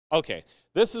Okay,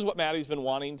 this is what Maddie's been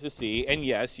wanting to see, and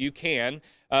yes, you can.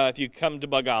 If you come to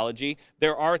Bugology,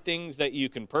 there are things that you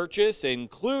can purchase,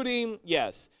 including,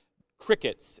 yes,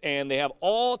 crickets, and they have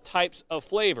all types of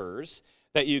flavors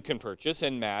that you can purchase.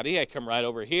 And Maddie, I come right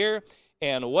over here,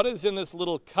 and what is in this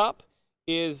little cup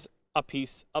is a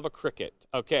piece of a cricket.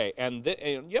 Okay, and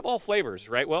you have all flavors,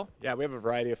 right, Will? Yeah, we have a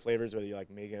variety of flavors, whether you like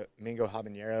mango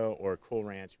habanero or Cool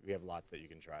Ranch. We have lots that you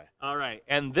can try. All right,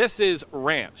 and this is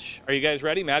ranch. Are you guys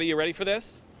ready? Maddie, you ready for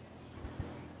this?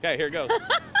 Okay, here it goes.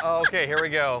 Okay, here we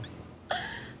go.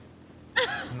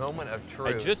 Moment of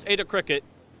truth. I just ate a cricket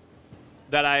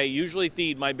that I usually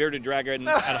feed my bearded dragon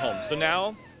at home. So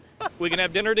now we can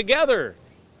have dinner together.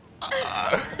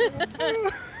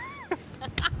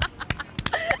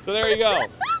 So there you go.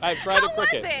 I've tried a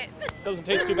cricket. How was it? Doesn't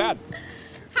taste too bad.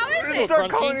 How is We're it? gonna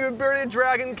start Crunchy. calling you a bearded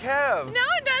dragon, Kev. No,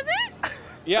 it doesn't.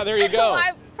 Yeah, there you go.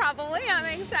 Well, probably. That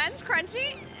makes sense.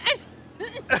 Crunchy.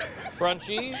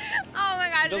 Crunchy. Oh my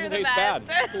God, Doesn't you're the taste best.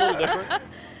 bad. It's a little different.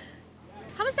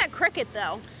 How was that cricket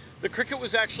though? The cricket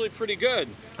was actually pretty good.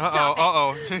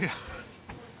 Uh-oh.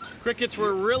 Crickets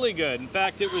were really good. In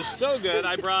fact, it was so good,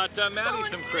 I brought Maddie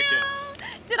some crickets. No.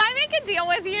 Did I make a deal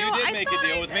with you? You did I make a thought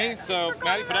deal I with did. me. So, Forgot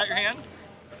Maddie, put about out your hand.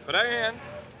 Put out your hand.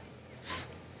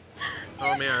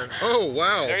 Oh man. Oh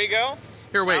wow. There you go.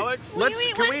 Here, wait. Alex? Will you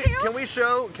eat one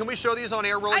too? Can we show these on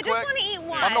air really I quick? just want to eat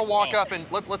one. I'm gonna walk Oh. up and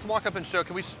let's walk up and show.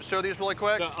 Can we show these really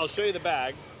quick? So I'll show you the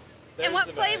bag. There's And what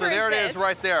the bag. flavor So there it is is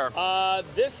right there.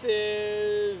 This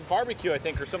is barbecue, I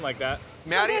think, or something like that.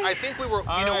 Maddie, I think we were,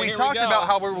 All right, we here talked go. about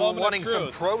how we were Moment of wanting some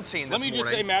truth. protein this Let me morning. just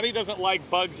say, Maddie doesn't like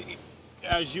bugs,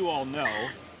 as you all know.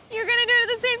 You're gonna do it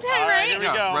at the same time, All right, right? here we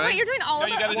Yeah, go. right? Wait, you're doing all No, of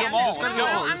you it? gotta do Okay, them all. I'm Let's doing go.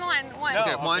 one. I'm one. No.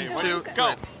 Okay, one, Okay, two,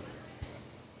 go. three.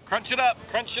 Crunch it up,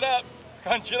 crunch it up,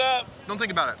 crunch it up. Don't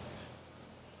think about it.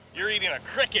 You're eating a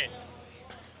cricket.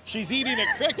 She's eating a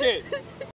cricket.